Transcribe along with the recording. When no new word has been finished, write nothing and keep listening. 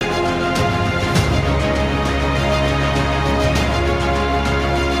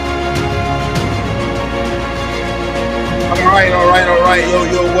right,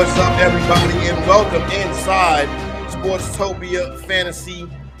 yo, what's up, everybody, and welcome inside Sportstopia Fantasy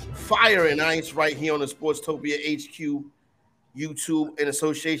Fire and Ice right here on the Sportstopia HQ YouTube in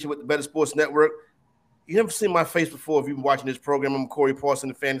association with the Better Sports Network. You never seen my face before if you've been watching this program. I'm Corey Parson,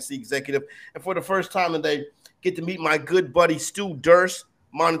 the fantasy executive, and for the first time today, get to meet my good buddy Stu Durst,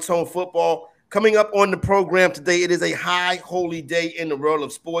 Monotone Football. Coming up on the program today, it is a high holy day in the world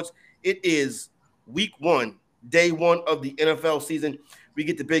of sports. It is week one. Day one of the NFL season. We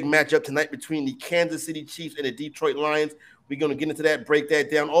get the big matchup tonight between the Kansas City Chiefs and the Detroit Lions. We're going to get into that, break that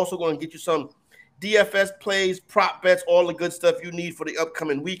down. Also going to get you some DFS plays, prop bets, all the good stuff you need for the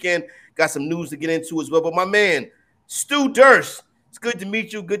upcoming weekend. Got some news to get into as well. But my man, Stu Durst, it's good to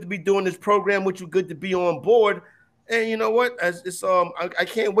meet you. Good to be doing this program with you. Good to be on board. And you know what? I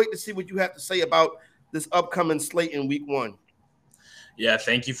can't wait to see what you have to say about this upcoming slate in week one. Yeah,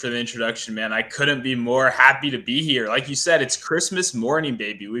 thank you for the introduction, man. I couldn't be more happy to be here. Like you said, it's Christmas morning,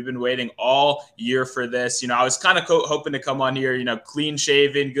 baby. We've been waiting all year for this. I was kind of hoping to come on here, clean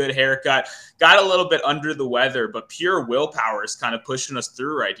shaven, good haircut. Got a little bit under the weather, but pure willpower is kind of pushing us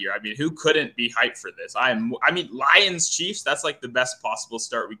through right here. I mean, who couldn't be hyped for this? Lions, Chiefs, that's like the best possible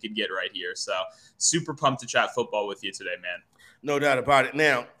start we could get right here. So super pumped to chat football with you today, man. No doubt about it.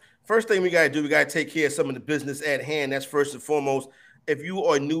 Now, first thing we got to do, we got to take care of some of the business at hand. That's first and foremost. If you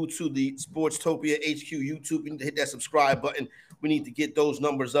are new to the Sportstopia HQ YouTube, you need to hit that subscribe button. We need to get those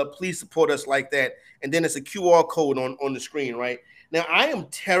numbers up. Please support us like that. And then it's a QR code on the screen, right? Now, I am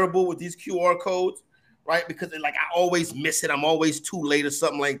terrible with these QR codes, right? Because I always miss it. I'm always too late or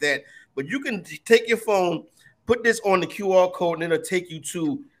something like that. But you can take your phone, put this on the QR code, and it'll take you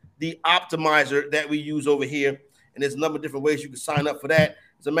to the optimizer that we use over here. And there's a number of different ways you can sign up for that.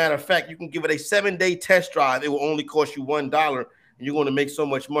 As a matter of fact, you can give it a 7-day test drive. It will only cost you $1. You're going to make so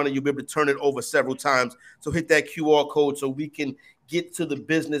much money, you'll be able to turn it over several times. So hit that QR code so we can get to the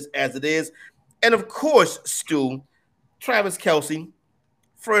business as it is. And of course, Stu, Travis Kelce,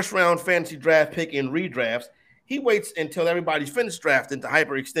 first-round fantasy draft pick in redrafts, he waits until everybody's finished drafting to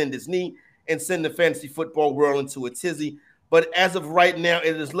hyperextend his knee and send the fantasy football world into a tizzy. But as of right now,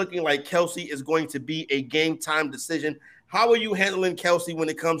 it is looking like Kelce is going to be a game-time decision. How are you handling Kelce when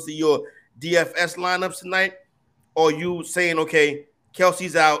it comes to your DFS lineups tonight? Or you saying, okay,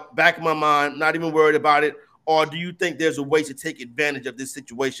 Kelce's out, back of my mind, not even worried about it? Or do you think there's a way to take advantage of this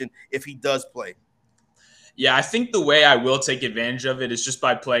situation if he does play? Yeah, I think the way I will take advantage of it is just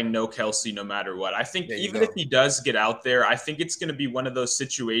by playing no Kelce no matter what. I think even if he does get out there, I think it's going to be one of those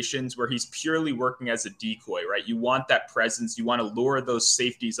situations where he's purely working as a decoy, right? You want that presence. You want to lure those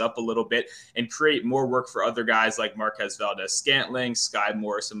safeties up a little bit and create more work for other guys like Marquez Valdez-Scantling, Sky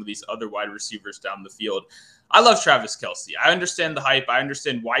Moore, some of these other wide receivers down the field. I love Travis Kelce. I understand the hype. I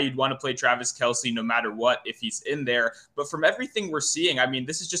understand why you'd want to play Travis Kelce no matter what if he's in there. But from everything we're seeing,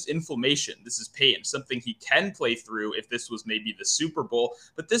 this is just inflammation. This is pain, something he can play through if this was maybe the Super Bowl.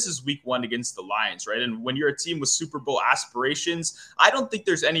 But this is week one against the Lions, right? And when you're a team with Super Bowl aspirations, I don't think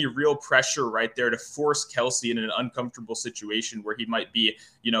there's any real pressure right there to force Kelce in an uncomfortable situation where he might be,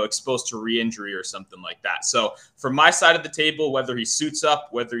 exposed to re-injury or something like that. So from my side of the table, whether he suits up,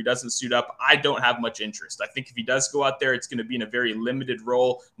 whether he doesn't suit up, I don't have much interest. I think if he does go out there, it's going to be in a very limited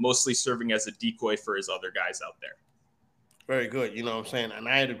role, mostly serving as a decoy for his other guys out there. Very good. You know what I'm saying? And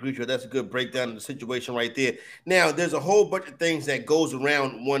I agree with you. That's a good breakdown of the situation right there. Now, there's a whole bunch of things that goes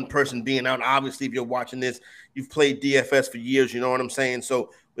around one person being out. Obviously, if you're watching this, you've played DFS for years. You know what I'm saying?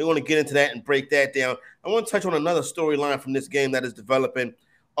 So we want to get into that and break that down. I want to touch on another storyline from this game that is developing.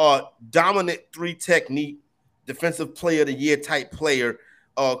 Dominant 3-technique, defensive player of the year type player,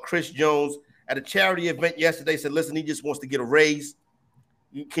 Chris Jones, at a charity event yesterday said, listen, he just wants to get a raise.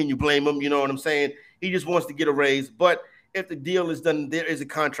 Can you blame him? You know what I'm saying? He just wants to get a raise. But if the deal is done, there is a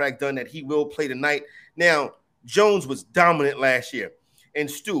contract done that he will play tonight. Now, Jones was dominant last year. And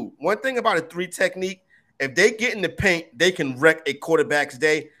Stu, one thing about a 3-technique, if they get in the paint, they can wreck a quarterback's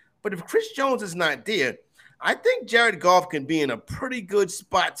day. But if Chris Jones is not there, I think Jared Goff can be in a pretty good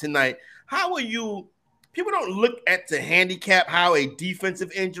spot tonight. How are you? People don't look at the handicap, how a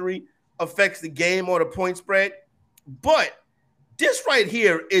defensive injury affects the game or the point spread. But this right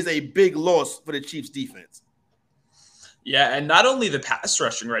here is a big loss for the Chiefs defense. Yeah, and not only the pass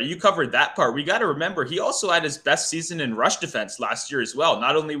rushing, right? You covered that part. We got to remember, he also had his best season in rush defense last year as well.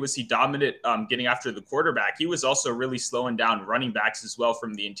 Not only was he dominant getting after the quarterback, he was also really slowing down running backs as well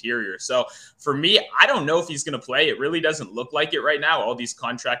from the interior. So for me, I don't know if he's going to play. It really doesn't look like it right now, all these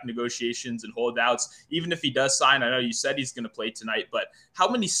contract negotiations and holdouts. Even if he does sign, I know you said he's going to play tonight, but how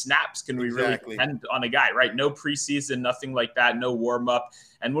many snaps can we really depend on a guy, right? No preseason, nothing like that, no warm-up.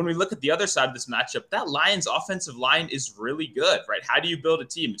 And when we look at the other side of this matchup, that Lions offensive line is really good, right? How do you build a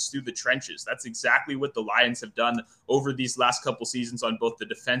team? It's through the trenches. That's exactly what the Lions have done over these last couple seasons on both the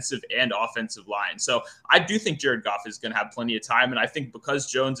defensive and offensive line. So I do think Jared Goff is going to have plenty of time. And I think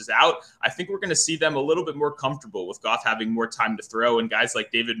because Jones is out, I think we're going to see them a little bit more comfortable with Goff having more time to throw and guys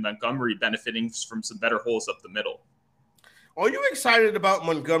like David Montgomery benefiting from some better holes up the middle. Are you excited about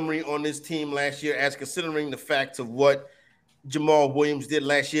Montgomery on this team last year, as considering the facts of what Jamal Williams did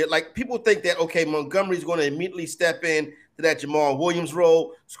last year? Like, people think that, okay, Montgomery's going to immediately step in to that Jamal Williams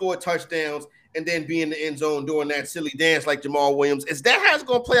role, score touchdowns, and then be in the end zone doing that silly dance like Jamal Williams. Is that how it's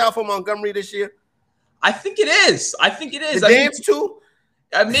going to play out for Montgomery this year? I think it is. I think it is. The dance too?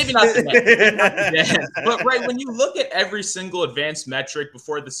 Maybe not the dance. But right, when you look at every single advanced metric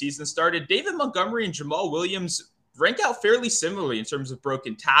before the season started, David Montgomery and Jamal Williams rank out fairly similarly in terms of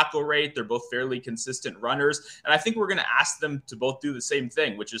broken tackle rate. They're both fairly consistent runners. And I think we're going to ask them to both do the same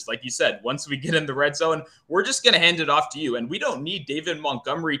thing, which is, like you said, once we get in the red zone, we're just going to hand it off to you. And we don't need David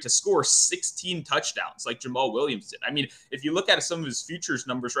Montgomery to score 16 touchdowns like Jamal Williams did. I mean, if you look at some of his futures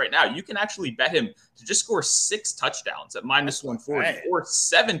numbers right now, you can actually bet him to just score 6 touchdowns at -140 or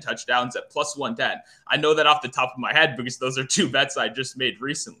 7 touchdowns at +110. I know that off the top of my head because those are 2 bets I just made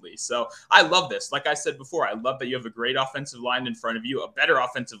recently. So I love this. Like I said before, I love that you have a great offensive line in front of you, a better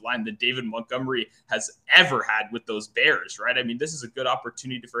offensive line than David Montgomery has ever had with those Bears, right? I mean, this is a good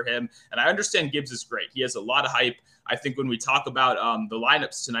opportunity for him. And I understand Gibbs is great. He has a lot of hype. I think when we talk about the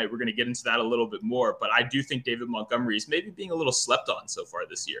lineups tonight, we're going to get into that a little bit more. But I do think David Montgomery is maybe being a little slept on so far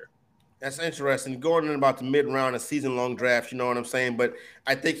this year. That's interesting. Going in about the mid-round, a season-long draft, you know what I'm saying? But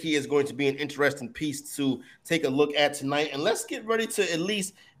I think he is going to be an interesting piece to take a look at tonight. And let's get ready to at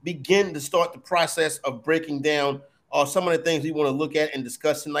least begin to start the process of breaking down some of the things we want to look at and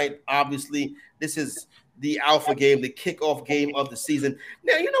discuss tonight. Obviously, this is the alpha game, the kickoff game of the season.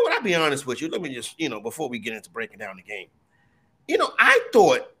 Now, you know what? I'll be honest with you. Let me just, before we get into breaking down the game, I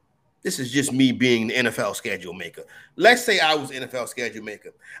thought, this is just me being the NFL schedule maker. Let's say I was the NFL schedule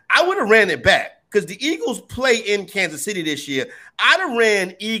maker. I would have ran it back because the Eagles play in Kansas City this year. I'd have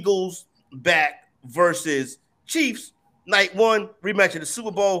ran Eagles back versus Chiefs night 1, rematch of the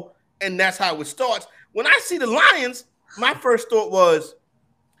Super Bowl, and that's how it starts. When I see the Lions, my first thought was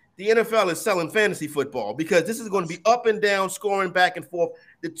the NFL is selling fantasy football because this is going to be up and down, scoring back and forth.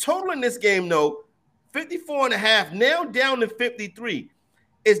 The total in this game, though, 54.5, now down to 53.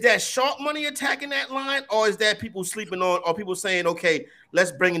 Is that sharp money attacking that line, or is that people sleeping on, or people saying, okay,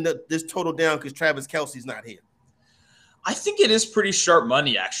 let's bring this total down because Travis Kelce's not here? I think it is pretty sharp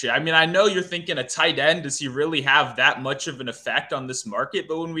money, actually. I mean, I know you're thinking a tight end. Does he really have that much of an effect on this market?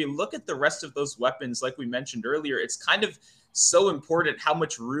 But when we look at the rest of those weapons, like we mentioned earlier, it's kind of so important how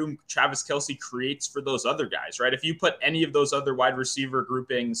much room Travis Kelce creates for those other guys, right? If you put any of those other wide receiver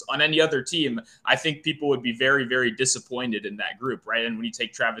groupings on any other team, I think people would be very, very disappointed in that group, right? And when you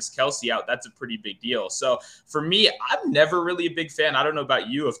take Travis Kelce out, that's a pretty big deal. So for me, I'm never really a big fan, I don't know about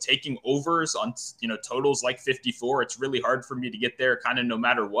you, of taking overs on, totals like 54. It's really hard for me to get there kind of no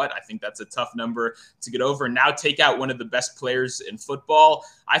matter what. I think that's a tough number to get over. And now take out one of the best players in football.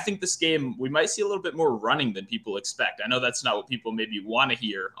 I think this game, we might see a little bit more running than people expect. I know that's not what people maybe want to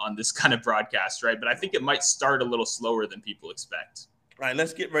hear on this kind of broadcast, right? But I think it might start a little slower than people expect. All right,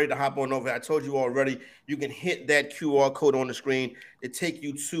 let's get ready to hop on over. I told you already, you can hit that QR code on the screen to take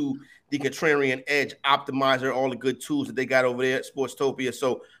you to the Contrarian Edge Optimizer, all the good tools that they got over there at Sportstopia.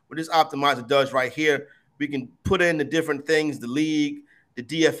 So what this optimizer does right here, we can put in the different things, the league, the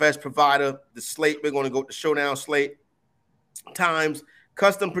DFS provider, the slate. We're going to go to showdown slate, times,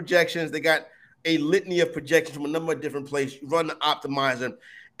 custom projections. They got a litany of projections from a number of different places. You run the optimizer.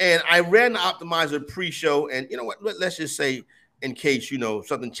 And I ran the optimizer pre-show. And you know what? Let's just say, in case,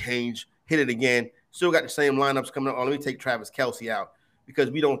 something changed, hit it again. Still got the same lineups coming up. Oh, let me take Travis Kelce out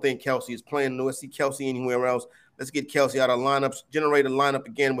because we don't think Kelce is playing. No, let's see Kelce anywhere else. Let's get Kelce out of lineups, generate a lineup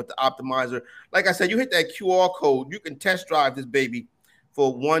again with the optimizer. Like I said, you hit that QR code. You can test drive this baby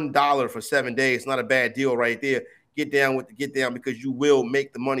for $1 for 7 days. Not a bad deal right there. Get down because you will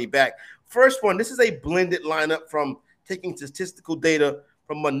make the money back. First one, this is a blended lineup from taking statistical data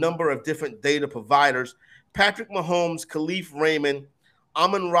from a number of different data providers. Patrick Mahomes, Khalif Raymond,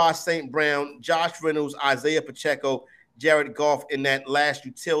 Amon-Ra St. Brown, Josh Reynolds, Isaiah Pacheco, Jared Goff in that last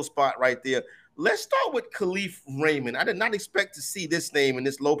util spot right there. Let's start with Khalif Raymond. I did not expect to see this name in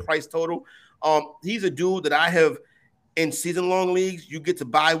this low price total. He's a dude that I have in season-long leagues. You get to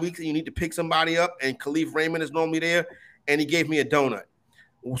bye weeks and you need to pick somebody up, and Khalif Raymond is normally there, and he gave me a donut.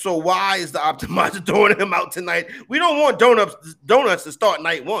 So why is the optimizer throwing him out tonight? We don't want donuts to start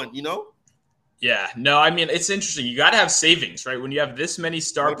night 1, Yeah, no, I mean, it's interesting. You got to have savings, right? When you have this many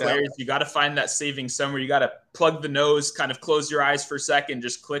star players, you got to find that savings somewhere. You got to plug the nose, kind of close your eyes for a second,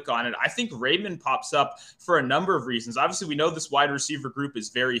 just click on it. I think Raymond pops up for a number of reasons. Obviously, we know this wide receiver group is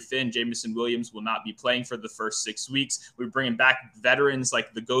very thin. Jamison Williams will not be playing for the first 6 weeks. We're bringing back veterans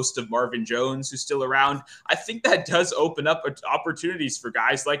like the ghost of Marvin Jones, who's still around. I think that does open up opportunities for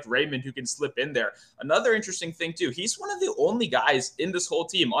guys like Raymond who can slip in there. Another interesting thing, too, he's one of the only guys in this whole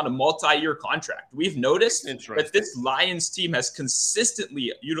team on a multi-year contract. We've noticed that this Lions team has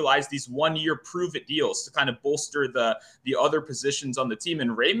consistently utilized these 1-year prove-it deals to kind of bolster the other positions on the team.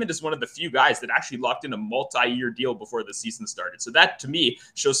 And Raymond is one of the few guys that actually locked in a multi-year deal before the season started. So that, to me,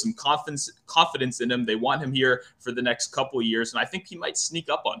 shows some confidence in him. They want him here for the next couple of years, and I think he might sneak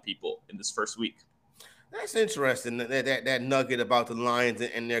up on people in this first week. That's interesting, that nugget about the Lions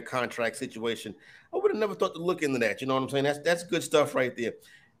and their contract situation. I would have never thought to look into that. You know what I'm saying? That's good stuff right there.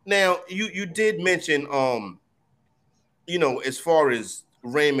 Now, you did mention, as far as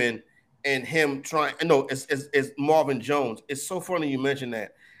Raymond and him trying, as Marvin Jones. It's so funny you mentioned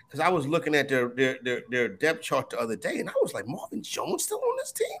that, because I was looking at their depth chart the other day, and I was like, Marvin Jones still on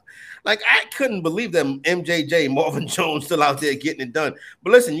this team? Like, I couldn't believe that MJJ, Marvin Jones, still out there getting it done. But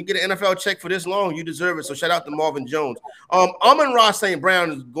listen, you get an NFL check for this long, you deserve it. So shout out to Marvin Jones. Amon-Ra St.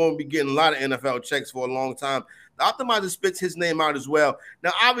 Brown is going to be getting a lot of NFL checks for a long time. The Optimizer spits his name out as well.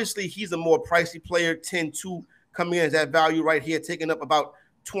 Now, obviously, he's a more pricey player, 10-2 coming in as that value right here, taking up about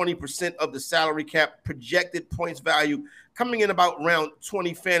 20% of the salary cap, projected points value, coming in about around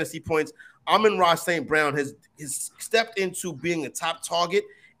 20 fantasy points. Amon-Ra St. Brown has stepped into being a top target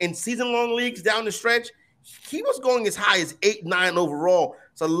in season-long leagues down the stretch. He was going as high as 8-9 overall.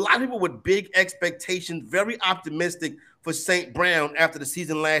 So a lot of people with big expectations, very optimistic for St. Brown after the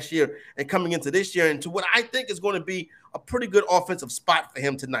season last year and coming into this year into what I think is going to be a pretty good offensive spot for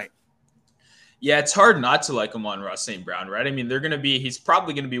him tonight. Yeah, it's hard not to like Amon-Ra St. Brown, right? I mean, he's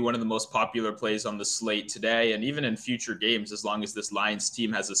probably going to be one of the most popular plays on the slate today and even in future games, as long as this Lions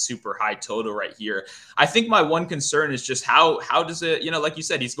team has a super high total right here. I think my one concern is just how does it, like you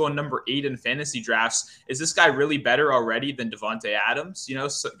said, he's going number 8 in fantasy drafts. Is this guy really better already than Devontae Adams?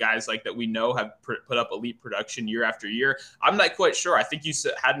 So guys like that we know have put up elite production year after year. I'm not quite sure. I think you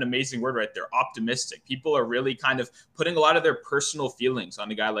had an amazing word right there, optimistic. People are really kind of putting a lot of their personal feelings on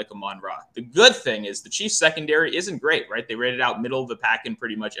a guy like Amon-Ra. The good thing is the Chiefs secondary isn't great, right? They rated out middle of the pack in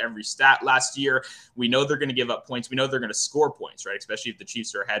pretty much every stat last year. We know they're going to give up points. We know they're going to score points, right? Especially if the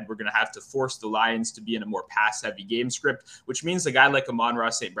Chiefs are ahead, we're going to have to force the Lions to be in a more pass-heavy game script, which means a guy like Amon-Ra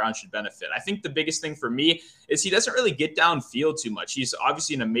St. Brown should benefit. I think the biggest thing for me is he doesn't really get downfield too much. He's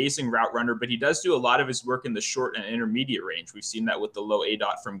obviously an amazing route runner, but he does do a lot of his work in the short and intermediate range. We've seen that with the low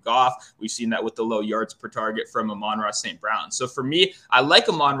ADOT from Goff. We've seen that with the low yards per target from Amon-Ra St. Brown. So for me, I like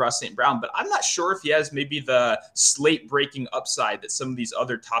Amon-Ra St. Brown, but I'm not sure if he has maybe the slate-breaking upside that some of these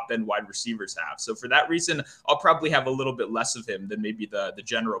other top-end wide receivers have. So for that reason, I'll probably have a little bit less of him than maybe the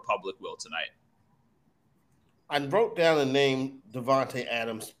general public will tonight. I wrote down the name Devontae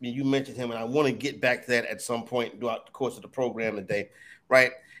Adams. You mentioned him, and I want to get back to that at some point throughout the course of the program today,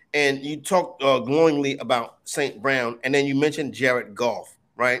 right? And you talked glowingly about St. Brown, and then you mentioned Jared Goff,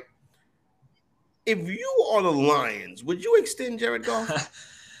 right? If you are the Lions, would you extend Jared Goff?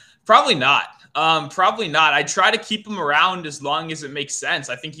 Probably not. Probably not. I try to keep him around as long as it makes sense.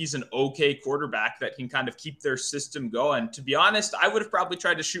 I think he's an okay quarterback that can kind of keep their system going. To be honest, I would have probably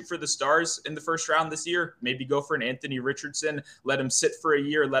tried to shoot for the stars in the first round this year. Maybe go for an Anthony Richardson, let him sit for a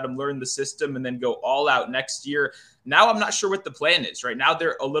year, let him learn the system, and then go all out next year. Now I'm not sure what the plan is. Right now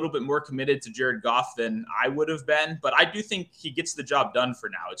they're a little bit more committed to Jared Goff than I would have been, but I do think he gets the job done for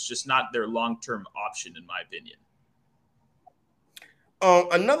now. It's just not their long-term option, in my opinion.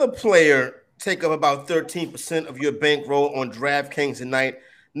 Another player take up about 13% of your bankroll on DraftKings tonight.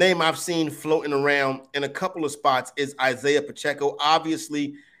 Name I've seen floating around in a couple of spots is Isaiah Pacheco.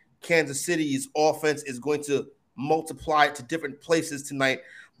 Obviously, Kansas City's offense is going to multiply it to different places tonight.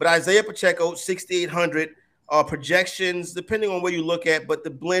 But Isaiah Pacheco, 6,800 projections, depending on where you look at, but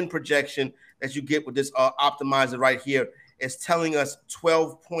the blend projection that you get with this optimizer right here is telling us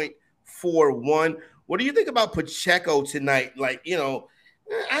 12.41. What do you think about Pacheco tonight? Like,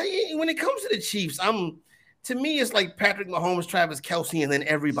 when it comes to the Chiefs, to me, it's like Patrick Mahomes, Travis Kelce, and then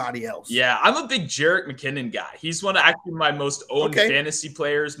everybody else. Yeah, I'm a big Jerick McKinnon guy. He's one of actually my most owned fantasy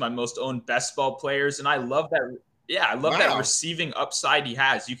players, my most owned best ball players, and I love that. Yeah, I love that receiving upside he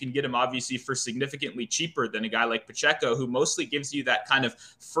has. You can get him obviously for significantly cheaper than a guy like Pacheco, who mostly gives you that kind of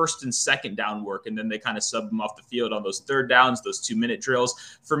first and second down work, and then they kind of sub him off the field on those third downs, those 2-minute drills.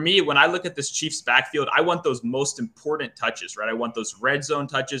 For me, when I look at this Chiefs backfield, I want those most important touches, right? I want those red zone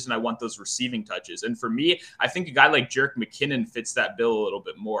touches, and I want those receiving touches. And for me, I think a guy like Jerick McKinnon fits that bill a little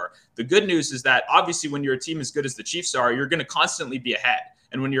bit more. The good news is that obviously when you're a team as good as the Chiefs are, you're going to constantly be ahead.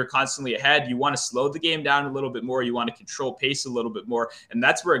 And when you're constantly ahead, you want to slow the game down a little bit more. You want to control pace a little bit more. And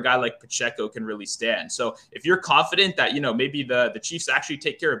that's where a guy like Pacheco can really stand. So if you're confident that, maybe the Chiefs actually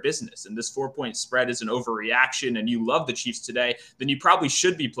take care of business and this 4-point spread is an overreaction and you love the Chiefs today, then you probably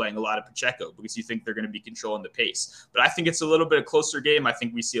should be playing a lot of Pacheco because you think they're going to be controlling the pace. But I think it's a little bit a closer game. I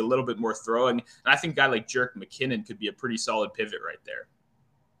think we see a little bit more throwing. And I think a guy like Jerick McKinnon could be a pretty solid pivot right there.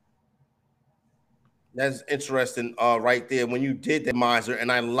 That's interesting right there. When you did the miser and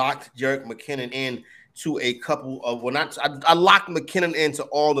I locked Jerick McKinnon in to a couple of I locked McKinnon into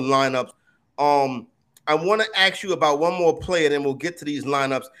all the lineups. I want to ask you about one more player, then we'll get to these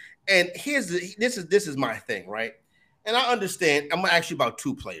lineups. And this is my thing, right? And I understand. I'm gonna ask you about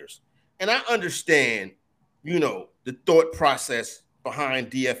two players, and I understand, the thought process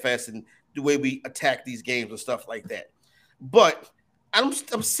behind DFS and the way we attack these games and stuff like that. But I'm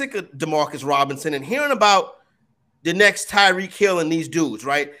sick of Demarcus Robinson and hearing about the next Tyreek Hill and these dudes,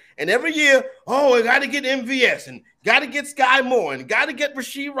 right? And every year, I got to get MVS and got to get Sky Moore and got to get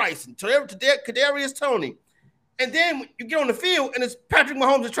Rashee Rice and Kadarius Toney. And then you get on the field and it's Patrick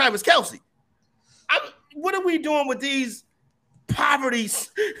Mahomes and Travis Kelce. What are we doing with these poverty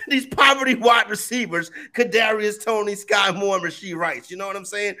wide receivers, Kadarius Toney, Sky Moore, and Rashee Rice? You know what I'm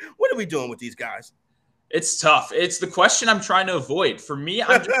saying? What are we doing with these guys? It's tough. It's the question I'm trying to avoid. For me,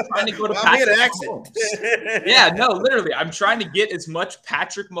 I'm just trying to go to Patrick Mahomes. Yeah, no, literally. I'm trying to get as much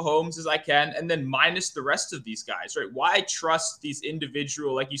Patrick Mahomes as I can and then minus the rest of these guys, right? Why trust these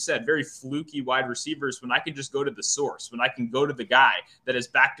individual, like you said, very fluky wide receivers when I can just go to the source, when I can go to the guy that has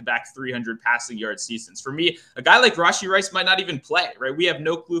back-to-back 300 passing yard seasons? For me, a guy like Rashee Rice might not even play, right? We have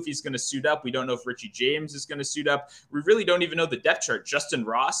no clue if he's going to suit up. We don't know if Richie James is going to suit up. We really don't even know the depth chart. Justin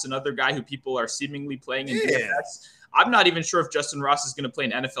Ross, another guy who people are seemingly playing in DFS. I'm not even sure if Justin Ross is going to play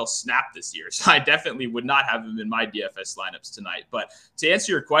an NFL snap this year. So I definitely would not have him in my DFS lineups tonight. But to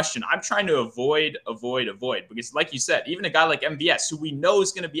answer your question, I'm trying to avoid because like you said, even a guy like MVS, who we know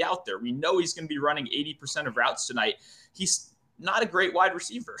is going to be out there, we know he's going to be running 80% of routes tonight. He's not a great wide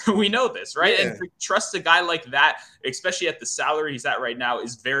receiver. We know this, right? Yeah. And to trust a guy like that, especially at the salary he's at right now,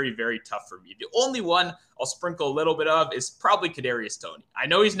 is very, very tough for me. The only one I'll sprinkle a little bit of is probably Kadarius Toney. I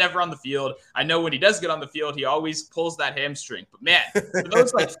know he's never on the field. I know when he does get on the field, he always pulls that hamstring. But man, for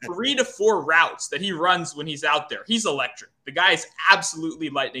those like 3 to 4 routes that he runs when he's out there, he's electric. The guy is absolutely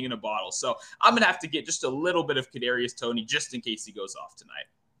lightning in a bottle. So I'm going to have to get just a little bit of Kadarius Toney just in case he goes off tonight.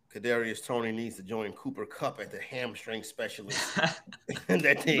 Kadarius Toney needs to join Cooper Kupp at the hamstring specialist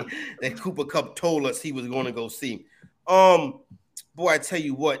that Cooper Kupp told us he was going to go see. Boy, I tell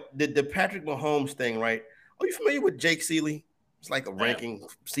you what, the Patrick Mahomes thing, right? Are you familiar with Jake Seeley? It's like a ranking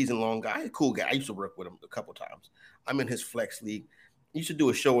season-long guy. A cool guy. I used to work with him a couple times. I'm in his flex league. You should do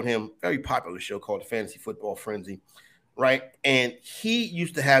a show with him, very popular show called the Fantasy Football Frenzy, right? And he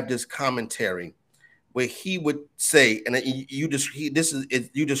used to have this commentary where he would say, and you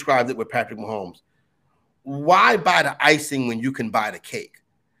described it with Patrick Mahomes. Why buy the icing when you can buy the cake?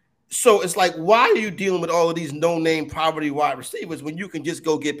 So it's like, why are you dealing with all of these no-name poverty wide receivers when you can just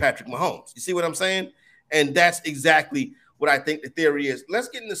go get Patrick Mahomes? You see what I'm saying? And that's exactly what I think the theory is. Let's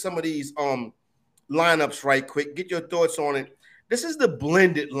get into some of these lineups right quick. Get your thoughts on it. This is the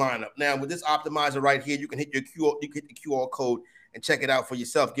blended lineup. Now, with this optimizer right here, you can hit the QR code and check it out for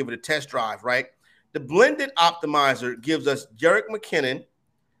yourself. Give it a test drive, right? The blended optimizer gives us Jerick McKinnon,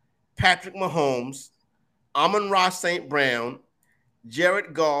 Patrick Mahomes, Amon-Ra St. Brown,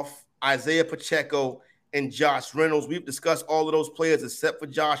 Jared Goff, Isaiah Pacheco, and Josh Reynolds. We've discussed all of those players except for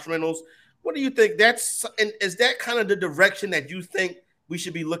Josh Reynolds. What do you think? Is that kind of the direction that you think we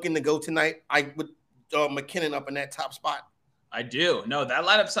should be looking to go tonight? With McKinnon up in that top spot. I do. No, that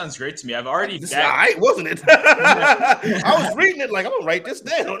lineup sounds great to me. I've already bet. All right, wasn't it? I was reading it like, I'm going to write this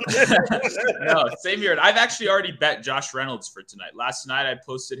down. No, same here. I've actually already bet Josh Reynolds for tonight. Last night, I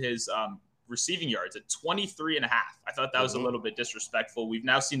posted his receiving yards at 23.5. I thought that was a little bit disrespectful. We've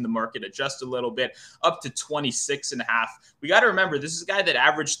now seen the market adjust a little bit up to 26.5. We got to remember, this is a guy that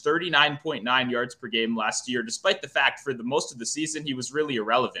averaged 39.9 yards per game last year, despite the fact for the most of the season, he was really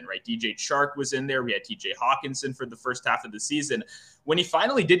irrelevant, right? DJ Chark was in there. We had TJ Hawkinson for the first half of the season. when he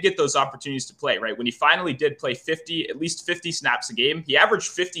finally did get those opportunities to play, right? When he finally did play at least 50 snaps a game, he averaged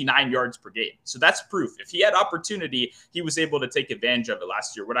 59 yards per game. So that's proof. If he had opportunity, he was able to take advantage of it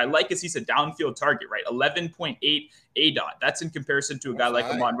last year. What I like is he's a downfield target, right? 11.8 ADOT. That's in comparison to a guy like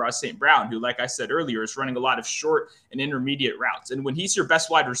Amon-Ra St. Brown, who, like I said earlier, is running a lot of short and intermediate routes. And when he's your best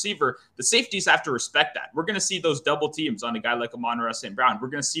wide receiver, the safeties have to respect that. We're going to see those double teams on a guy like Amon-Ra St. Brown. We're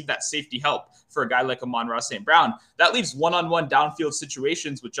going to see that safety help for a guy like Amon-Ra St. Brown. That leaves one-on-one downfield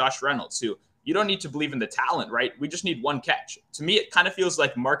situations with Josh Reynolds, who you don't need to believe in the talent, right? We just need one catch. To me, it kind of feels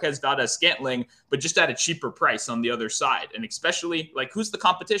like Marquez Valdez-Scantling, but just at a cheaper price on the other side. And especially, like, who's the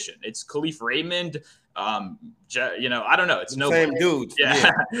competition? It's Khalif Raymond. I don't know. It's no same dudes.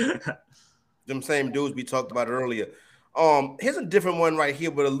 Yeah. Them same dudes we talked about earlier. Here's a different one right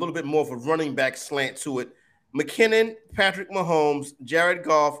here with a little bit more of a running back slant to it. McKinnon, Patrick Mahomes, Jared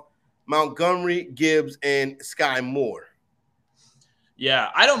Goff, Montgomery, Gibbs, and Sky Moore. Yeah,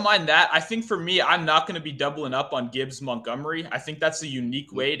 I don't mind that. I think for me, I'm not going to be doubling up on Gibbs Montgomery. I think that's a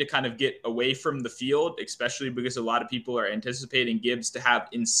unique way to kind of get away from the field, especially because a lot of people are anticipating Gibbs to have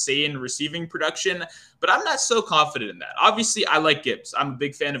insane receiving production. But I'm not so confident in that. Obviously, I like Gibbs. I'm a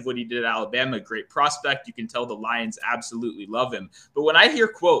big fan of what he did at Alabama, great prospect. You can tell the Lions absolutely love him. But when I hear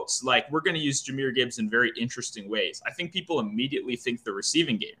quotes like, we're going to use Jahmyr Gibbs in very interesting ways, I think people immediately think the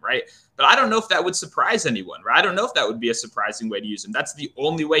receiving game, right? But I don't know if that would surprise anyone, right? I don't know if that would be a surprising way to use him. That's the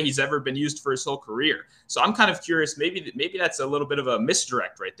only way he's ever been used for his whole career. So I'm kind of curious. Maybe that's a little bit of a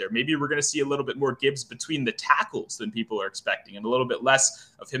misdirect right there. Maybe we're going to see a little bit more Gibbs between the tackles than people are expecting and a little bit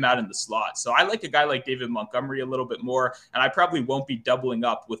less of him out in the slot. So I like a guy like David Montgomery a little bit more, and I probably won't be doubling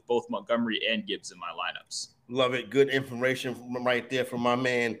up with both Montgomery and Gibbs in my lineups. Love it. Good information right there from my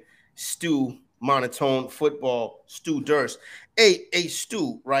man, Stu, Monotone Football, Stu Durst. Hey,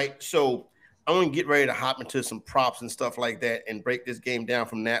 Stu, right? So I'm going to get ready to hop into some props and stuff like that and break this game down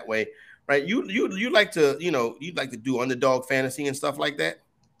from that way, right? You like to, you'd like to do underdog fantasy and stuff like that?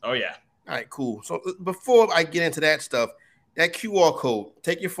 Oh, yeah. All right, cool. So before I get into that stuff, that QR code,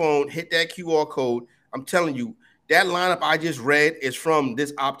 take your phone, hit that QR code. I'm telling you, that lineup I just read is from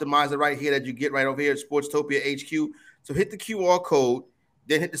this optimizer right here that you get right over here at Sportstopia HQ. So hit the QR code,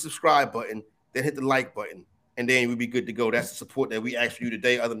 then hit the subscribe button, then hit the like button, and then we'll be good to go. That's the support that we asked for you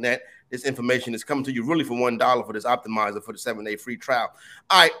today. Other than that, this information is coming to you really for $1 for this optimizer for the 7-day free trial.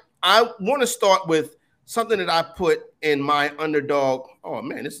 All right, I want to start with something that I put in my underdog. Oh,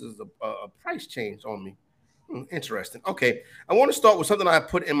 man, this is a price change on me. Interesting. Okay, I want to start with something I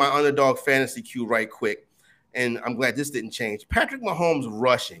put in my underdog fantasy queue right quick, and I'm glad this didn't change. Patrick Mahomes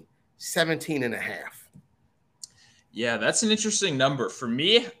rushing 17.5. Yeah, that's an interesting number. For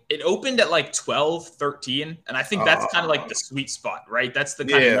me, it opened at like 12, 13, and I think that's kind of like the sweet spot, right? That's the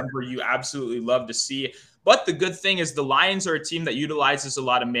kind of number you absolutely love to see. But the good thing is the Lions are a team that utilizes a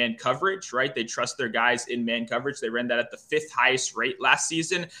lot of man coverage, right? They trust their guys in man coverage. They ran that at the 5th highest rate last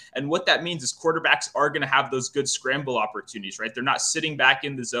season. And what that means is quarterbacks are going to have those good scramble opportunities, right? They're not sitting back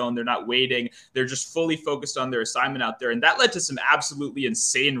in the zone. They're not waiting. They're just fully focused on their assignment out there. And that led to some absolutely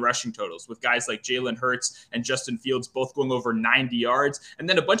insane rushing totals with guys like Jalen Hurts and Justin Fields both going over 90 yards. And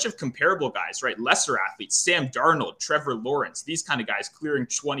then a bunch of comparable guys, right? Lesser athletes, Sam Darnold, Trevor Lawrence, these kind of guys clearing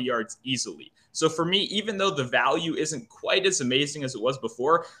 20 yards easily. So for me, even though the value isn't quite as amazing as it was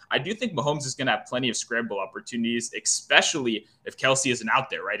before, I do think Mahomes is going to have plenty of scramble opportunities, especially if Kelsey isn't out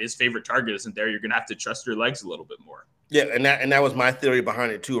there, right? His favorite target isn't there. You're going to have to trust your legs a little bit more. Yeah, and that was my theory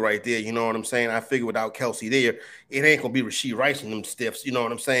behind it too, right there. You know what I'm saying? I figured without Kelsey there, it ain't going to be Rashee Rice and them stiffs. You know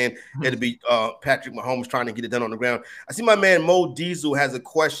what I'm saying? It'll be Patrick Mahomes trying to get it done on the ground. I see my man Mo Diesel has a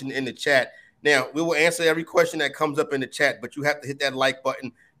question in the chat. Now, we will answer every question that comes up in the chat, but you have to hit that like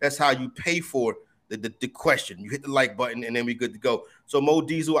button. That's how you pay for the question. You hit the like button, and then we're good to go. So, Mo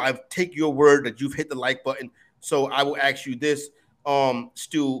Diesel, I take your word that you've hit the like button. So I will ask you this,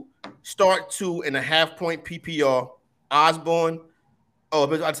 Stu, start 2.5 point PPR, Osborne.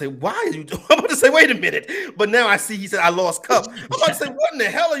 Oh, I'd say, why are you doing? I'm about to say, wait a minute. But now I see he said I lost Cup. I'm about to say, what in the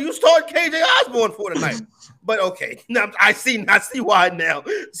hell are you starting KJ Osborne for tonight? But okay, now I see why now.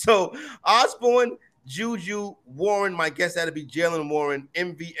 So Osborne, Juju, Warren, my guess that'll be Jalen Warren,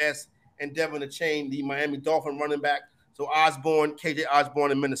 MVS, and Devin Achane, the Miami Dolphin running back. So Osborne, KJ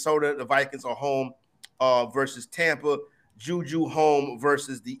Osborne in Minnesota. The Vikings are home versus Tampa. Juju home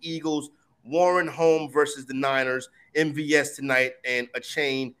versus the Eagles. Warren home versus the Niners. MVS tonight, and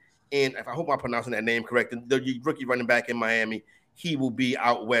Achane, and I hope I'm pronouncing that name correct, the rookie running back in Miami, he will be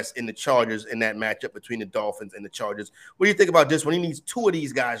out west in the Chargers in that matchup between the Dolphins and the Chargers. What do you think about this one? He needs 2 of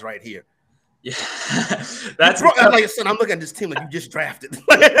these guys right here. Yeah, I'm like, son, I'm looking at this team like you just drafted.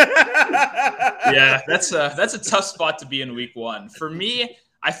 Yeah, that's a tough spot to be in week one. For me,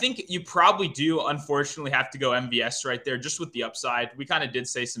 I think you probably do, unfortunately, have to go MVS right there, just with the upside. We kind of did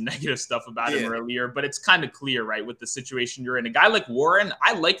say some negative stuff about him earlier, but it's kind of clear, right, with the situation you're in. A guy like Warren,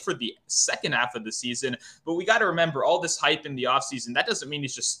 I like for the second half of the season, but we got to remember all this hype in the offseason. That doesn't mean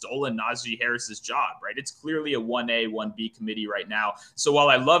he's just stolen Najee Harris's job, right? It's clearly a 1A, 1B committee right now. So while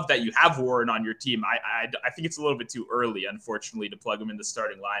I love that you have Warren on your team, I think it's a little bit too early, unfortunately, to plug him in the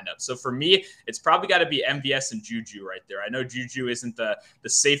starting lineup. So for me, it's probably got to be MVS and Juju right there. I know Juju isn't the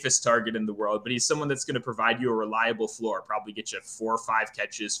safest target in the world, but he's someone that's going to provide you a reliable floor, probably get you 4 or 5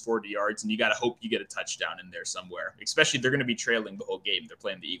 catches, 40 yards, and you got to hope you get a touchdown in there somewhere. Especially they're going to be trailing the whole game. They're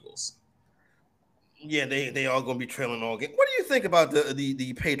playing the Eagles. Yeah, they are going to be trailing all game. What do you think about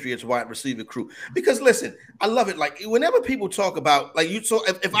the Patriots wide receiver crew? Because listen, I love it. Like whenever people talk about so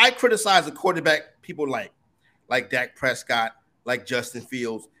if I criticize a quarterback, people like Dak Prescott, like Justin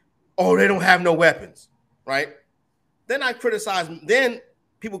Fields, oh, they don't have no weapons, right? Then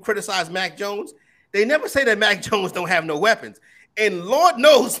people criticize Mac Jones. They never say that Mac Jones don't have no weapons. And Lord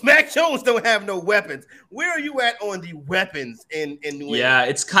knows Mac Jones don't have no weapons. Where are you at on the weapons in New England? Yeah,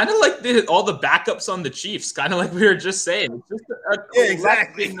 it's kind of like all the backups on the Chiefs, kind of like we were just saying. It's just a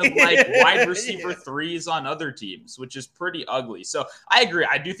collection of like wide receiver threes on other teams, which is pretty ugly. So I agree.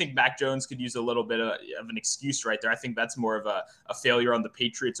 I do think Mac Jones could use a little bit of an excuse right there. I think that's more of a failure on the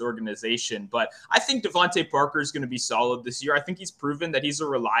Patriots organization. But I think Devontae Parker is going to be solid this year. I think he's proven that he's a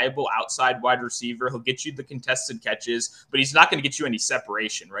reliable outside wide receiver. He'll get you the contested catches, but he's not going to get you any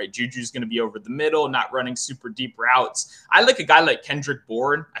separation, right? Juju's going to be over the middle, not running super deep routes. I like a guy like Kendrick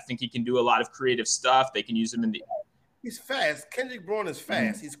Bourne. I think he can do a lot of creative stuff. They can use him in the... He's fast. Kendrick Bourne is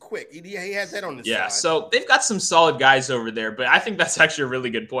fast. He's quick. He has that on his side. Yeah, so they've got some solid guys over there, but I think that's actually a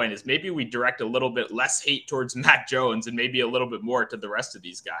really good point is maybe we direct a little bit less hate towards Mac Jones and maybe a little bit more to the rest of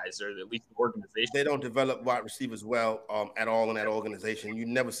these guys, or at least the organization. They don't develop wide receivers well at all in that organization. You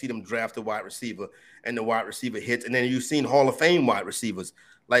never see them draft a wide receiver and the wide receiver hits. And then you've seen Hall of Fame wide receivers.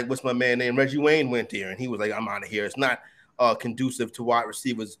 Like what's my man named? Reggie Wayne went there and he was like, I'm out of here. It's not conducive to wide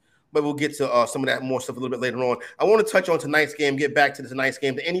receivers. But we'll get to some of that more stuff a little bit later on. I want to touch on tonight's game, get back to tonight's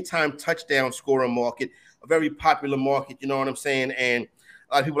game, the anytime touchdown scorer market, a very popular market, you know what I'm saying? And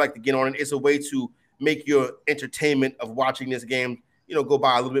a lot of people like to get on it. It's a way to make your entertainment of watching this game, go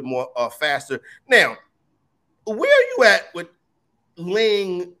by a little bit more faster. Now, where are you at with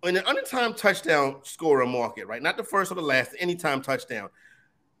laying in an anytime touchdown scorer market, right? Not the first or the last, the anytime touchdown.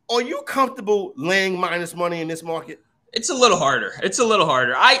 Are you comfortable laying minus money in this market? It's a little harder.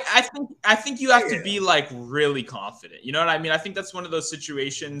 I think you have to be like really confident. You know what I mean? I think that's one of those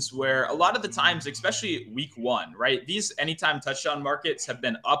situations where a lot of the times, especially week one, right? These anytime touchdown markets have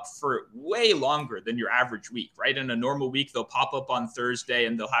been up for way longer than your average week, right? In a normal week, they'll pop up on Thursday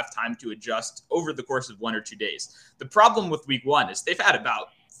and they'll have time to adjust over the course of 1 or 2 days. The problem with week one is they've had about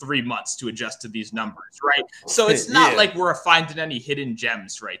 3 months to adjust to these numbers, right? So it's not like we're finding any hidden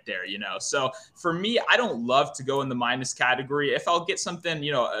gems right there, So for me, I don't love to go in the minus category. If I'll get something,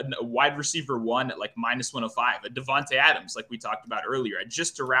 a wide receiver one at like minus 105, a Devontae Adams, like we talked about earlier, at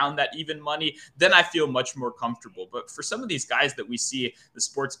just around that even money, then I feel much more comfortable. But for some of these guys that we see the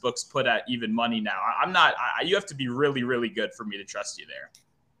sports books put at even money now, you have to be really, really good for me to trust you there.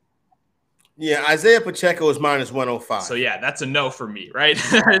 Yeah, Isaiah Pacheco is minus 105. So, yeah, that's a no for me, right?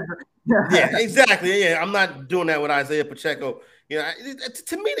 Yeah, exactly. Yeah, I'm not doing that with Isaiah Pacheco.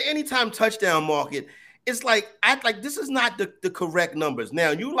 To me, the anytime touchdown market, it's like this is not the correct numbers.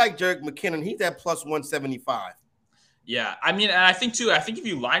 Now, you like Jerick McKinnon. He's at plus 175. Yeah, I mean, and I think if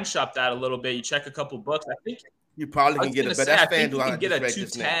you line shop that a little bit, you check a couple books, I think you probably can get a better FanDuel. You can get a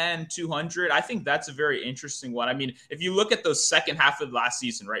 210, 200. I think that's a very interesting one. I mean, if you look at those second half of last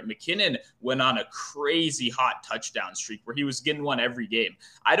season, right, McKinnon went on a crazy hot touchdown streak where he was getting one every game.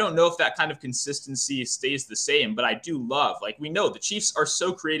 I don't know if that kind of consistency stays the same, but I do love, we know the Chiefs are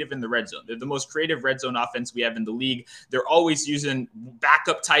so creative in the red zone. They're the most creative red zone offense we have in the league. They're always using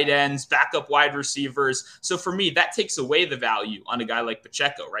backup tight ends, backup wide receivers. So for me, that takes away the value on a guy like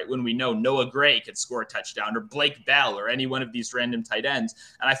Pacheco, right? When we know Noah Gray could score a touchdown or Blake Bell or any one of these random tight ends.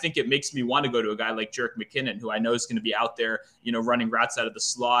 And I think it makes me want to go to a guy like Jerick McKinnon, who I know is going to be out there, running routes out of the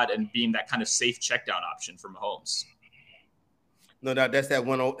slot and being that kind of safe checkdown option for Mahomes. No doubt. That's that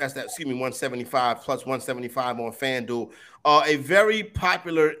 175 plus 175 on FanDuel. A very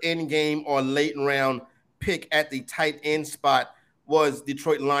popular in-game or late round pick at the tight end spot was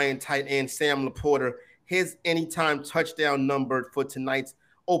Detroit Lion tight end Sam Laporta. His anytime touchdown number for tonight's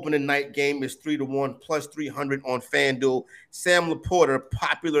opening night game is 3-1 plus 300 on FanDuel. Sam Laporta,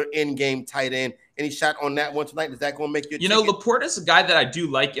 popular in-game tight end. Any shot on that one tonight? Is that going to make your ticket? Laporta's a guy that I do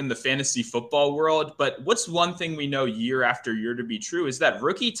like in the fantasy football world, but what's one thing we know year after year to be true is that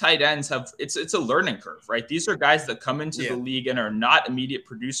rookie tight ends it's a learning curve, right? These are guys that come into the league and are not immediate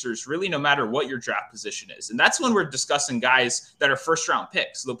producers, really, no matter what your draft position is. And that's when we're discussing guys that are first-round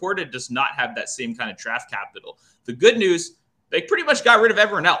picks. Laporta does not have that same kind of draft capital. The good news, they pretty much got rid of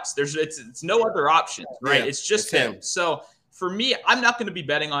everyone else. It's no other options, right? Yeah, it's just him. So for me, I'm not going to be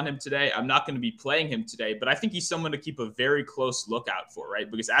betting on him today. I'm not going to be playing him today, but I think he's someone to keep a very close lookout for, right?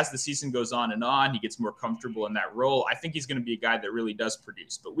 Because as the season goes on and on, he gets more comfortable in that role. I think he's going to be a guy that really does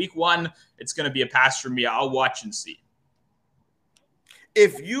produce. But week one, it's going to be a pass for me. I'll watch and see.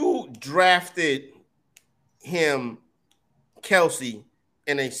 If you drafted him, Kelsey,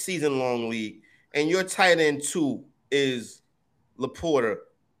 in a season-long league, and your tight end 2 is Laporta,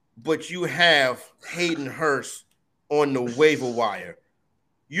 but you have Hayden Hurst on the waiver wire,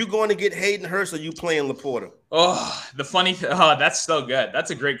 you going to get Hayden Hurst or you playing Laporta? Oh, that's so good.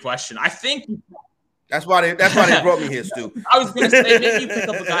 That's a great question. I think that's why they brought me here, Stu. I was going to say, maybe you pick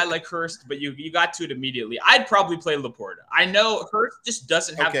up a guy like Hurst, but you got to it immediately. I'd probably play Laporta. I know Hurst just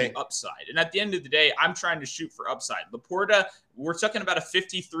doesn't have the upside. And at the end of the day, I'm trying to shoot for upside. Laporta, we're talking about a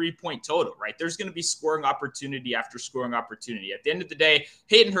 53-point total, right? There's going to be scoring opportunity after scoring opportunity. At the end of the day,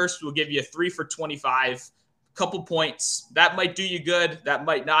 Hayden Hurst will give you a 3 for 25, couple points. That might do you good. That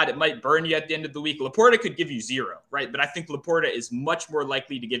might not. It might burn you at the end of the week. Laporta could give you 0, right? But I think Laporta is much more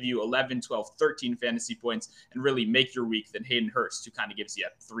likely to give you 11, 12, 13 fantasy points and really make your week than Hayden Hurst, who kind of gives you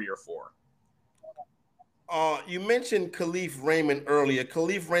 3 or 4. You mentioned Khalif Raymond earlier.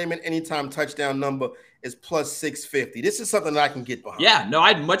 Khalif Raymond, anytime touchdown number is plus 650. This is something that I can get behind. Yeah, no,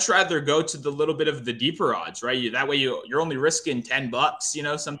 I'd much rather go to the little bit of the deeper odds, right? That way you're only risking $10,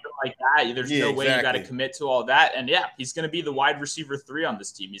 something like that. There's no way you got to commit to all that. And yeah, he's going to be the wide receiver 3 on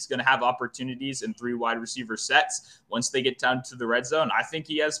this team. He's going to have opportunities in 3 wide receiver sets. Once they get down to the red zone, I think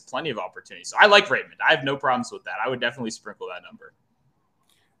he has plenty of opportunities. So I like Raymond. I have no problems with that. I would definitely sprinkle that number.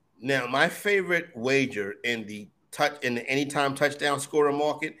 Now, my favorite wager in the anytime touchdown scorer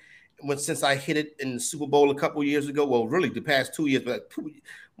market, since I hit it in the Super Bowl a couple years ago, well, really the past 2 years, but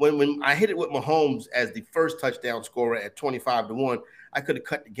when I hit it with Mahomes as the first touchdown scorer at 25-1, I could have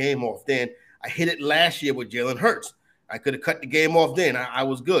cut the game off then. I hit it last year with Jalen Hurts. I could have cut the game off then. I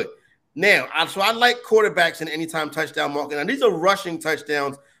was good. Now, so I like quarterbacks in anytime touchdown market. Now, these are rushing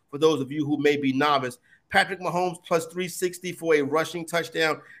touchdowns for those of you who may be novice. Patrick Mahomes plus 360 for a rushing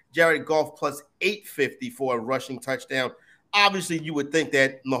touchdown. Jared Goff plus 850 for a rushing touchdown. Obviously, you would think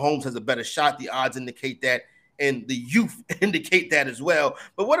that Mahomes has a better shot. The odds indicate that, and the youth indicate that as well.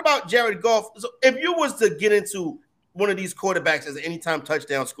 But what about Jared Goff? So if you was to get into one of these quarterbacks as an anytime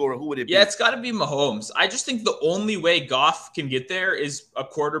touchdown scorer, who would it be? Yeah, it's got to be Mahomes. I just think the only way Goff can get there is a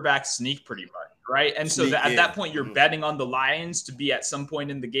quarterback sneak pretty much, right? And so at that point, you're betting on the Lions to be at some point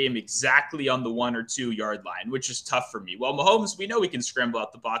in the game exactly on the 1 or 2 yard line, which is tough for me. Well, Mahomes, we know he can scramble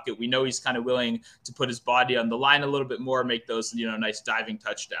out the pocket. We know he's kind of willing to put his body on the line a little bit more, make those, nice diving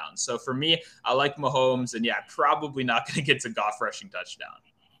touchdowns. So for me, I like Mahomes, and yeah, probably not going to get to Goff rushing touchdown.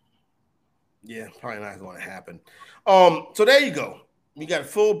 Yeah, probably not going to happen. So there you go. We got a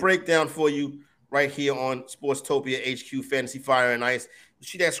full breakdown for you right here on Sportstopia HQ Fantasy Fire and Ice. You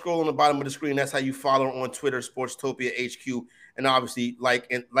see that scroll on the bottom of the screen? That's how you follow on Twitter, Sportstopia HQ, and obviously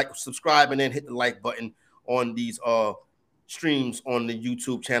like, subscribe, and then hit the like button on these streams on the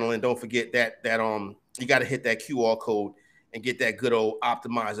YouTube channel. And don't forget that you got to hit that QR code and get that good old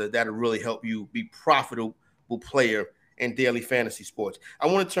optimizer. That'll really help you be profitable player in daily fantasy sports. I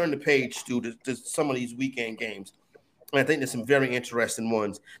want to turn the page, Stu, to some of these weekend games. And I think there's some very interesting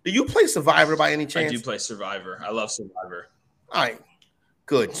ones. Do you play Survivor by any chance? I do play Survivor. I love Survivor. All right,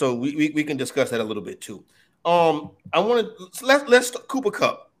 good. So we can discuss that a little bit too. I want to let's Cooper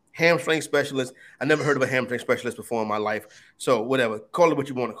Kupp, hamstring specialist. I never heard of a hamstring specialist before in my life. So whatever, call it what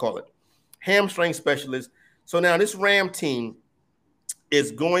you want to call it. Hamstring specialist. So now this Ram team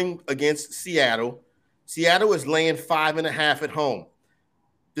is going against Seattle. Seattle is laying 5.5 at home.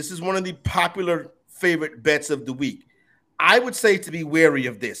 This is one of the popular favorite bets of the week. I would say to be wary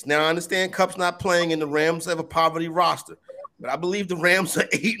of this. Now, I understand Kupp's not playing and the Rams have a poverty roster, but I believe the Rams are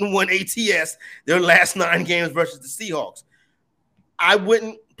 8-1 ATS their last 9 games versus the Seahawks. I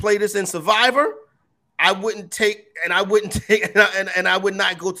wouldn't play this in Survivor. I wouldn't take, and I would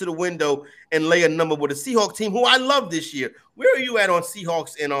not go to the window and lay a number with a Seahawks team who I love this year. Where are you at on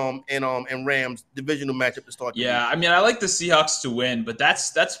Seahawks and Rams divisional matchup to start the week? Yeah, I mean, I like the Seahawks to win, but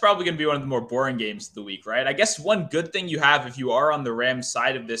that's probably going to be one of the more boring games of the week, right? I guess one good thing you have if you are on the Rams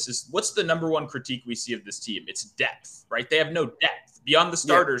side of this is what's the number one critique we see of this team? It's depth, right? They have no depth beyond the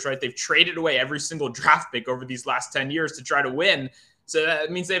starters, right? They've traded away every single draft pick over these last 10 years to try to win. So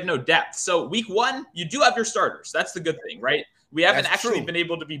that means they have no depth. So week one, you do have your starters. That's the good thing, right? We haven't actually been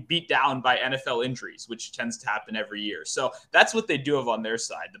able to be beat down by NFL injuries, which tends to happen every year. So that's what they do have on their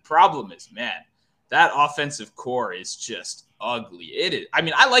side. The problem is, man, that offensive core is just ugly. It is. I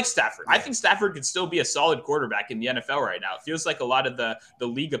mean, I like Stafford. I think Stafford could still be a solid quarterback in the NFL right now. It feels like a lot of the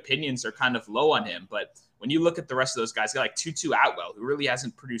league opinions are kind of low on him. But when you look at the rest of those guys, like Tutu Atwell, who really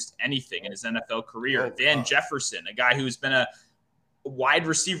hasn't produced anything in his NFL career. Van Jefferson, a guy who's been a wide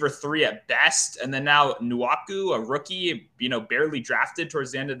receiver 3 at best. And then now Nwaku, a rookie, barely drafted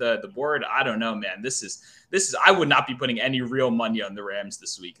towards the end of the board. I don't know, man. This is, I would not be putting any real money on the Rams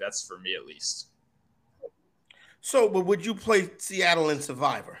this week. That's for me, at least. So, but would you play Seattle in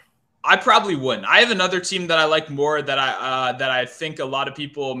Survivor? I probably wouldn't. I have another team that I like more that I think a lot of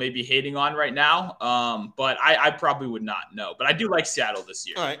people may be hating on right now. But I probably would not. No, but I do like Seattle this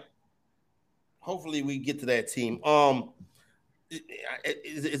year. All right. Hopefully we get to that team.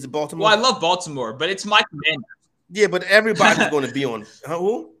 Is it Baltimore? Well, I love Baltimore, but it's my Commanders. Yeah, but everybody's going to be on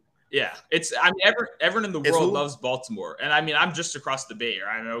who? Yeah, everyone in the world loves Baltimore, and I mean I'm just across the bay.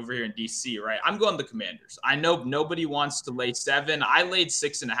 I'm over here in DC, right? I'm going the Commanders. I know nobody wants to lay 7. I laid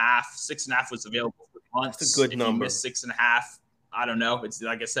 6.5. 6.5 was available for months. That's a good number. You missed 6.5. I don't know. It's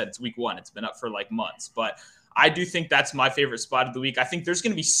like I said, it's week 1. It's been up for like months, but I do think that's my favorite spot of the week. I think there's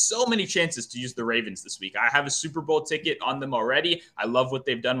going to be so many chances to use the Ravens this week. I have a Super Bowl ticket on them already. I love what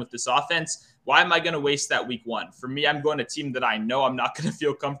they've done with this offense. Why am I going to waste that week 1? For me, I'm going to a team that I know I'm not going to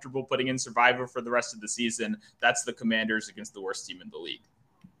feel comfortable putting in Survivor for the rest of the season. That's the Commanders against the worst team in the league.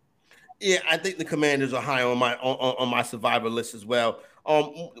 Yeah, I think the Commanders are high on my Survivor list as well.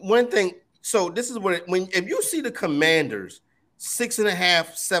 One thing, so this is what if you see the Commanders 6.5,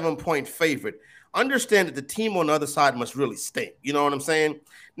 7-point favorite, understand that the team on the other side must really stink. You know what I'm saying?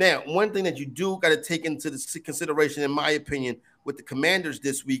 Now, one thing that you do got to take into consideration, in my opinion, with the Commanders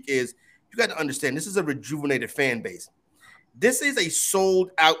this week is you got to understand this is a rejuvenated fan base. This is a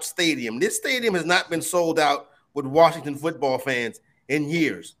sold-out stadium. This stadium has not been sold out with Washington football fans in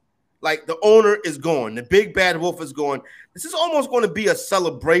years. Like, the owner is gone. The big bad wolf is gone. This is almost going to be a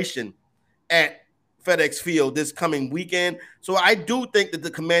celebration at FedEx Field this coming weekend. So I do think that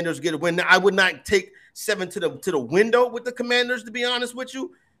the Commanders get a win. Now, I would not take 7 to the window with the Commanders, to be honest with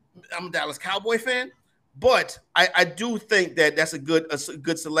you. I'm a Dallas Cowboy fan, but I do think that that's a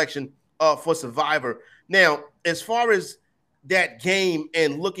good selection for Survivor. Now, as far as that game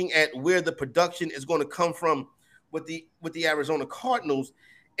and looking at where the production is going to come from with the Arizona Cardinals,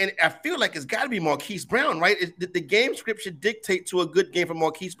 and I feel like it's got to be Marquise Brown, right? The game script should dictate to a good game for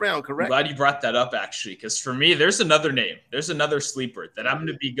Marquise Brown, correct? I'm glad you brought that up, actually, because for me, there's another name. There's another sleeper that I'm going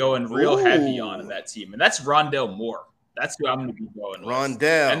to be going real heavy on in that team, and that's Rondale Moore. That's who I'm going to be going with.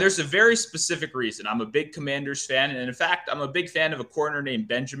 Rondale. And there's a very specific reason. I'm a big Commanders fan, and in fact, I'm a big fan of a corner named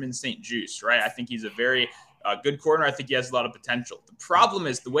Benjamin St-Juste, right? I think he's a very good corner. I think he has a lot of potential. The problem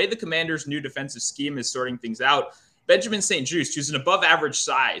is the way the Commanders' new defensive scheme is sorting things out, Benjamin St-Juste, who's an above-average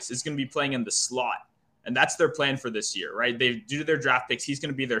size, is going to be playing in the slot. And that's their plan for this year, right? Due to their draft picks, he's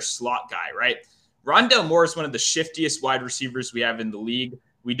going to be their slot guy, right? Rondale Moore is one of the shiftiest wide receivers we have in the league.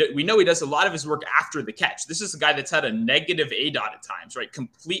 We know he does a lot of his work after the catch. This is a guy that's had a negative ADOT at times, right?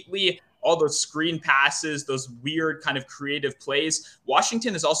 Completely all those screen passes, those weird kind of creative plays.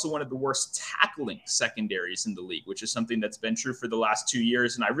 Washington is also one of the worst tackling secondaries in the league, which is something that's been true for the last 2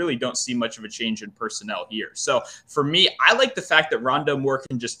 years. And I really don't see much of a change in personnel here. So for me, I like the fact that Rondale Moore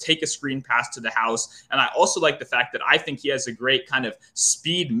can just take a screen pass to the house. And I also like the fact that I think he has a great kind of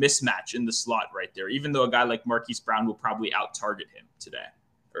speed mismatch in the slot right there, even though a guy like Marquise Brown will probably out-target him today.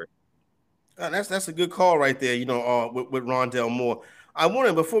 That's a good call right there, with Rondale Moore.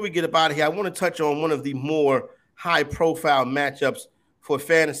 Before we get up out of here, I want to touch on one of the more high-profile matchups for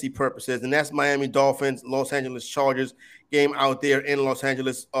fantasy purposes, and that's Miami Dolphins, Los Angeles Chargers game out there in Los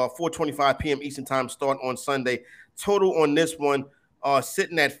Angeles, 4:25 p.m. Eastern time start on Sunday. Total on this one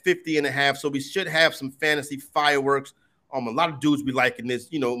sitting at 50.5, so we should have some fantasy fireworks. A lot of dudes be liking this,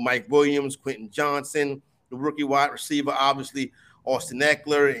 Mike Williams, Quentin Johnson, the rookie wide receiver, obviously, Austin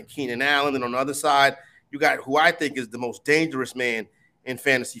Eckler and Keenan Allen. And on the other side, you got who I think is the most dangerous man in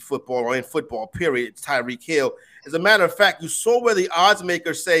fantasy football or in football, period. It's Tyreek Hill. As a matter of fact, you saw where the odds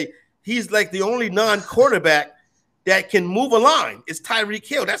makers say he's like the only non-quarterback that can move a line. It's Tyreek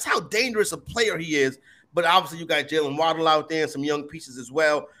Hill. That's how dangerous a player he is. But obviously, you got Jalen Waddle out there and some young pieces as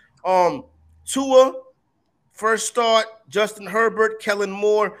well. Tua, first start, Justin Herbert, Kellen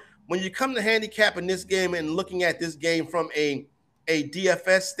Moore. When you come to handicapping this game and looking at this game from a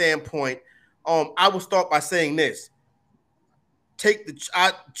DFS standpoint, I will start by saying this. Take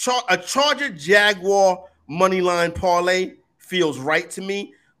a Charger Jaguar money line parlay feels right to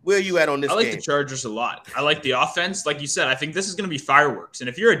me. Where are you at on this game? I like the Chargers a lot. I like the offense. Like you said, I think this is going to be fireworks. And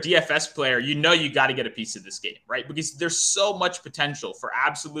if you're a DFS player, you know you got to get a piece of this game, right? Because there's so much potential for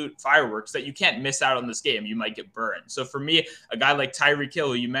absolute fireworks that you can't miss out on this game. You might get burned. So for me, a guy like Tyreek Hill,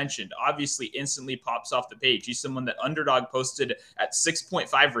 who you mentioned, obviously instantly pops off the page. He's someone that Underdog posted at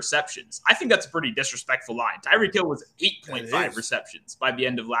 6.5 receptions. I think that's a pretty disrespectful line. Tyreek Hill was 8.5 receptions by the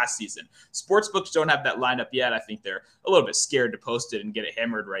end of last season. Sportsbooks don't have that lineup yet. I think they're a little bit scared to post it and get it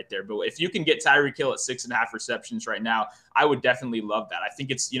hammered right there. But if you can get Tyreek Hill at 6.5 receptions right now, I would definitely love that. I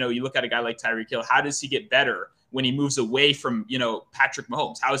think it's, you look at a guy like Tyreek Hill, how does he get better when he moves away from, Patrick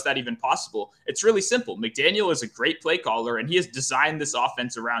Mahomes? How is that even possible? It's really simple. McDaniel is a great play caller, and he has designed this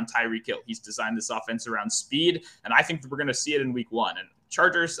offense around Tyreek Hill. He's designed this offense around speed, and I think that we're going to see it in week 1. And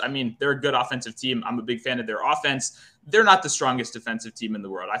Chargers, I mean, they're a good offensive team. I'm a big fan of their offense. They're not the strongest defensive team in the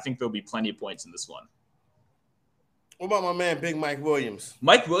world. I think there'll be plenty of points in this one. What about my man, Big Mike Williams?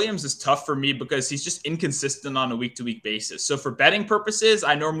 Mike Williams is tough for me because he's just inconsistent on a week-to-week basis. So for betting purposes,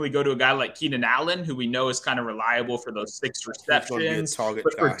 I normally go to a guy like Keenan Allen, who we know is kind of reliable for those 6 receptions.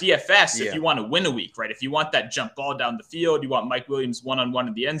 But for DFS, if you want to win a week, right, if you want that jump ball down the field, you want Mike Williams one-on-one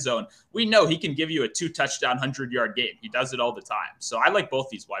in the end zone, we know he can give you a 2-touchdown, 100-yard game. He does it all the time. So I like both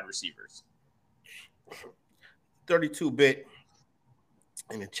these wide receivers. 32-bit.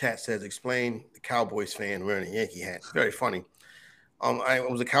 In the chat says, explain the Cowboys fan wearing a Yankee hat. Very funny. I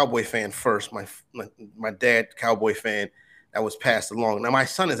was a Cowboy fan first. My dad, Cowboy fan, that was passed along. Now, my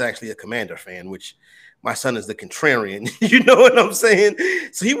son is actually a Commander fan, which my son is the contrarian. You know what I'm saying?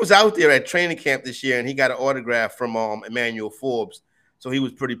 So he was out there at training camp this year, and he got an autograph from Emmanuel Forbes. So he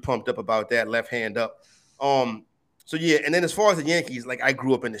was pretty pumped up about that, left hand up. So, yeah, and then as far as the Yankees, like I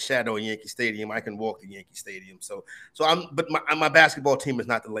grew up in the shadow of Yankee Stadium. I can walk to Yankee Stadium. But my basketball team is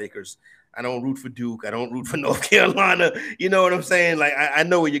not the Lakers. I don't root for Duke. I don't root for North Carolina. You know what I'm saying? Like, I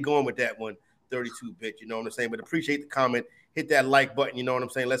know where you're going with that one, 32-bit. You know what I'm saying? But appreciate the comment. Hit that like button. You know what I'm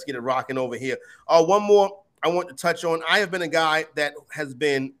saying? Let's get it rocking over here. One more I want to touch on. I have been a guy that has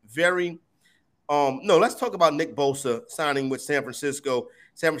been very let's talk about Nick Bosa signing with San Francisco.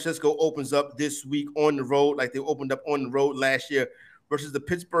 San Francisco opens up this week on the road, like they opened up on the road last year, versus the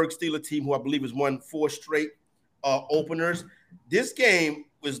Pittsburgh Steelers team, who I believe has won 4 straight openers. This game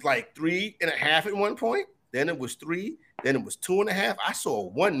was like 3.5 at one point. Then it was 3. Then it was 2.5. I saw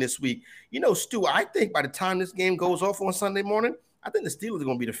 1 this week. Stu, I think by the time this game goes off on Sunday morning, I think the Steelers are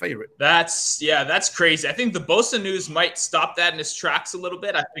going to be the favorite. That's crazy. I think the Bosa news might stop that in its tracks a little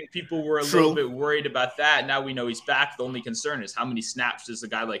bit. I think people were a little bit worried about that. Now we know he's back. The only concern is how many snaps does a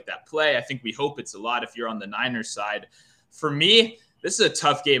guy like that play? I think we hope it's a lot if you're on the Niners side. For me, this is a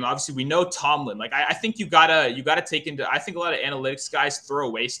tough game. Obviously, we know Tomlin. Like, I think you gotta take into. I think a lot of analytics guys throw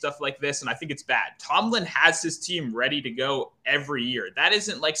away stuff like this, and I think it's bad. Tomlin has his team ready to go every year. That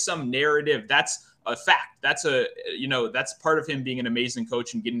isn't like some narrative. That's a fact. That's that's part of him being an amazing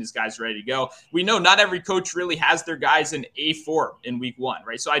coach and getting his guys ready to go. We know not every coach really has their guys in A form in week 1,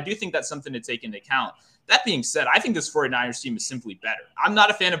 right? So I do think that's something to take into account. That being said, I think this 49ers team is simply better. I'm not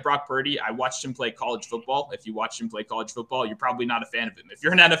a fan of Brock Purdy. I watched him play college football. If you watched him play college football, you're probably not a fan of him. If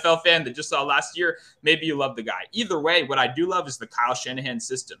you're an NFL fan that just saw last year, maybe you love the guy. Either way, what I do love is the Kyle Shanahan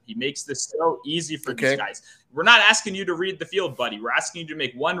system. He makes this so easy for these guys. We're not asking you to read the field, buddy. We're asking you to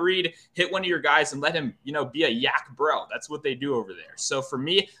make one read, hit one of your guys, and let him, be a yak bro. That's what they do over there. So for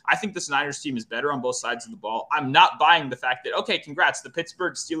me, I think this Niners team is better on both sides of the ball. I'm not buying the fact that, okay, congrats, the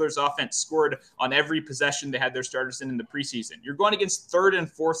Pittsburgh Steelers offense scored on every possession they had their starters in the preseason. You're going against 3rd and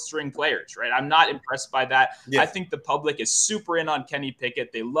 4th string players, right? I'm not impressed by that. Yeah. I think the public is super in on Kenny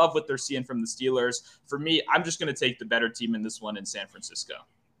Pickett. They love what they're seeing from the Steelers. For me, I'm just going to take the better team in this one in San Francisco.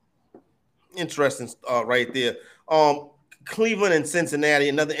 Interesting right there. Cleveland and Cincinnati,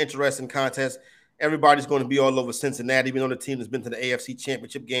 another interesting contest. Everybody's going to be all over Cincinnati, even though the team has been to the AFC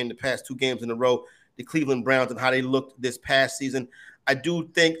Championship game the past 2 games in a row. The Cleveland Browns and how they looked this past season. I do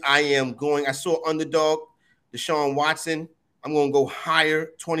think I saw underdog Deshaun Watson I'm going to go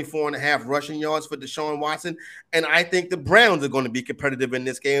higher, 24.5 rushing yards for Deshaun Watson. And I think the Browns are going to be competitive in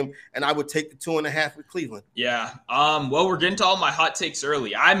this game. And I would take the 2.5 with Cleveland. Yeah. Well, we're getting to all my hot takes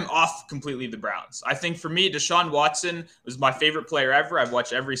early. I'm off completely the Browns. I think for me, Deshaun Watson was my favorite player ever. I've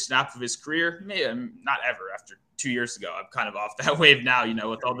watched every snap of his career. Maybe not ever. After 2 years ago, I'm kind of off that wave now,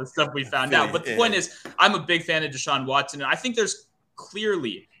 with all the stuff we found out. But the point is, I'm a big fan of Deshaun Watson. And I think there's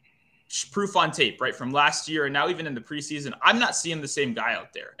clearly proof on tape, right, from last year and now even in the preseason. I'm not seeing the same guy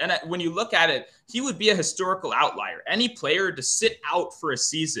out there. And when you look at it, he would be a historical outlier. Any player to sit out for a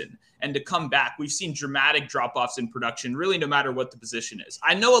season and to come back, we've seen dramatic drop-offs in production, really no matter what the position is.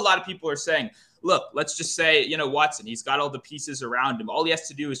 I know a lot of people are saying, look, let's just say, Watson, he's got all the pieces around him. All he has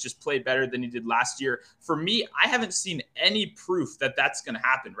to do is just play better than he did last year. For me, I haven't seen any proof that that's going to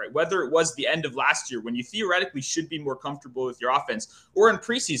happen, right? Whether it was the end of last year when you theoretically should be more comfortable with your offense, or in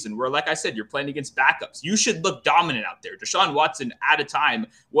preseason where, like I said, you're playing against backups. You should look dominant out there. Deshaun Watson, at a time,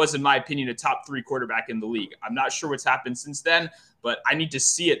 was, in my opinion, a top 3 quarterback in the league. I'm not sure what's happened since then, but I need to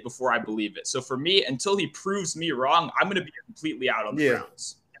see it before I believe it. So for me, until he proves me wrong, I'm going to be completely out on the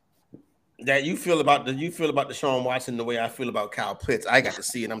Browns. That you feel about Deshaun Watson the way I feel about Kyle Pitts. I got to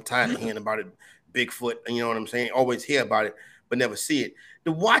see it. I'm tired of hearing about it. Bigfoot, you know what I'm saying? Always hear about it, but never see it.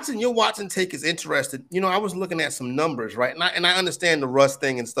 Your Watson take is interesting. I was looking at some numbers, right? And I understand the Russ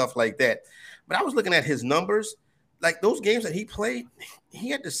thing and stuff like that, but I was looking at his numbers. Like those games that he played, he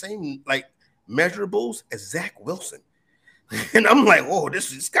had the same measurables as Zach Wilson. And I'm like, whoa,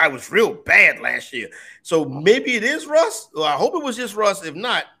 this guy was real bad last year. So maybe it is Russ. Well, I hope it was just Russ. If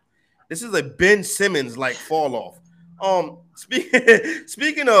not, this is a Ben Simmons fall off.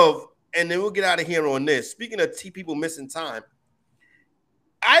 Speaking of, and then we'll get out of here on this. Speaking of people missing time,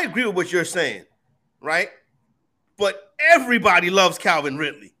 I agree with what you're saying, right? But everybody loves Calvin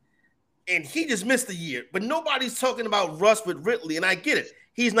Ridley, and he just missed a year. But nobody's talking about Russ with Ridley, and I get it.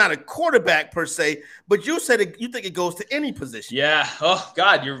 He's not a quarterback per se, but you said you think it goes to any position. Yeah. Oh,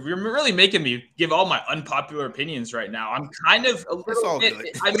 God, you're really making me give all my unpopular opinions right now. I'm kind of a little bit,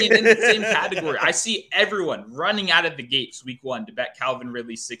 in the same category. I see everyone running out of the gates week 1 to bet Calvin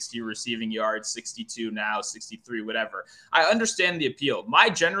Ridley 60 receiving yards, 62 now, 63, whatever. I understand the appeal. My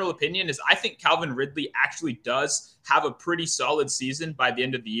general opinion is I think Calvin Ridley actually does have a pretty solid season by the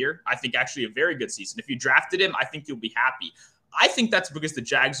end of the year. I think actually a very good season. If you drafted him, I think you'll be happy. I think that's because the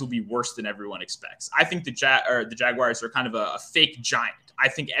Jags will be worse than everyone expects. I think the Jaguars are kind of a fake giant. I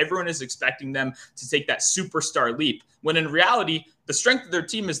think everyone is expecting them to take that superstar leap, when in reality, the strength of their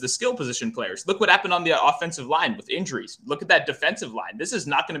team is the skill position players. Look what happened on the offensive line with injuries. Look at that defensive line. This is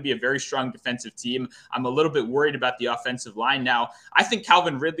not going to be a very strong defensive team. I'm a little bit worried about the offensive line now. I think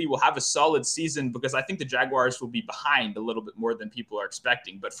Calvin Ridley will have a solid season because I think the Jaguars will be behind a little bit more than people are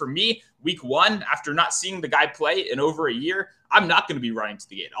expecting. But for me, week 1, after not seeing the guy play in over a year, I'm not going to be running to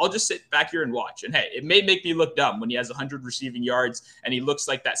the gate. I'll just sit back here and watch. And hey, it may make me look dumb when he has 100 receiving yards and he looks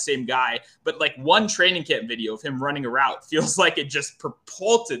like that same guy. But one training camp video of him running a route feels like it just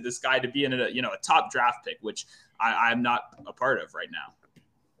propulsed this guy to be in a top draft pick, which I'm not a part of right now.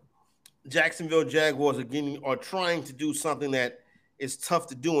 Jacksonville Jaguars are trying to do something that is tough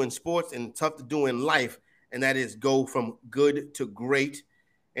to do in sports and tough to do in life, and that is go from good to great.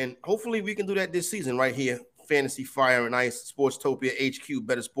 And hopefully we can do that this season right here. Fantasy Fire and Ice, Sportstopia HQ,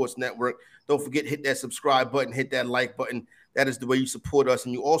 Better Sports Network. Don't forget, hit that subscribe button, hit that like button. That is the way you support us.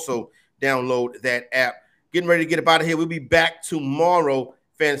 And you also download that app. Getting ready to get up out of here. We'll be back tomorrow.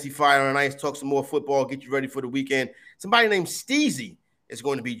 Fantasy Fire and Ice, talk some more football, get you ready for the weekend. Somebody named Steezy is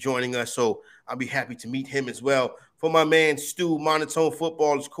going to be joining us, so I'll be happy to meet him as well. For my man Stu, Monotone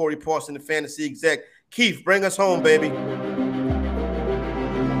Football, is Corey Parson, the fantasy exec. Keith, bring us home, baby.